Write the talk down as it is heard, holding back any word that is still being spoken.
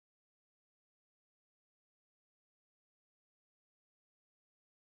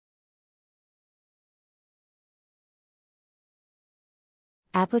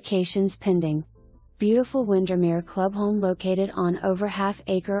Applications pending. Beautiful Windermere Club home located on over ½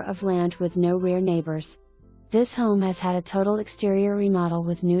 acre of land with no rear neighbors. This home has had a total exterior remodel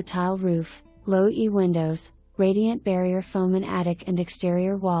with new tile roof, low E windows, radiant barrier foam in attic and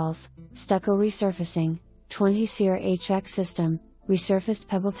exterior walls, stucco resurfacing, 20 seer HVAC system, resurfaced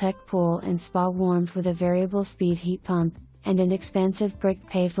pebbletech pool and spa warmed with a variable speed heat pump, and an expansive brick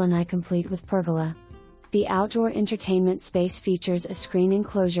paved lanai complete with pergola. The outdoor entertainment space features a screen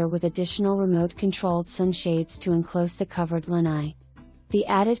enclosure with additional remote-controlled sunshades to enclose the covered lanai. The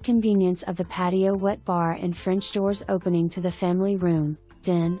added convenience of the patio wet bar and French doors opening to the family room,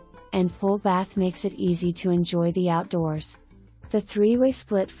 den, and pool bath makes it easy to enjoy the outdoors. The three-way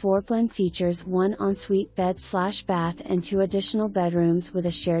split floorplan features one ensuite bed/bath and 2 additional bedrooms with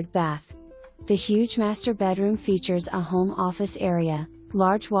a shared bath. The huge master bedroom features a home office area,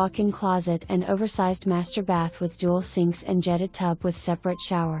 large walk-in closet and oversized master bath with dual sinks and jetted tub with separate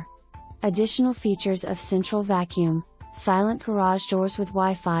shower. Additional features of central vacuum, silent garage doors with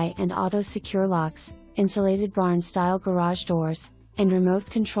Wi-Fi and auto-secure locks, insulated barn-style garage doors, and remote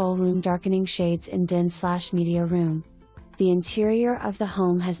control room darkening shades in den/media room. The interior of the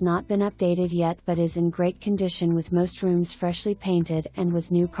home has not been updated yet but is in great condition with most rooms freshly painted and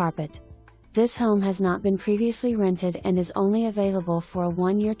with new carpet. This home has not been previously rented and is only available for a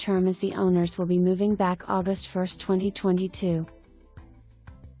 1-year term as the owners will be moving back August 1, 2022.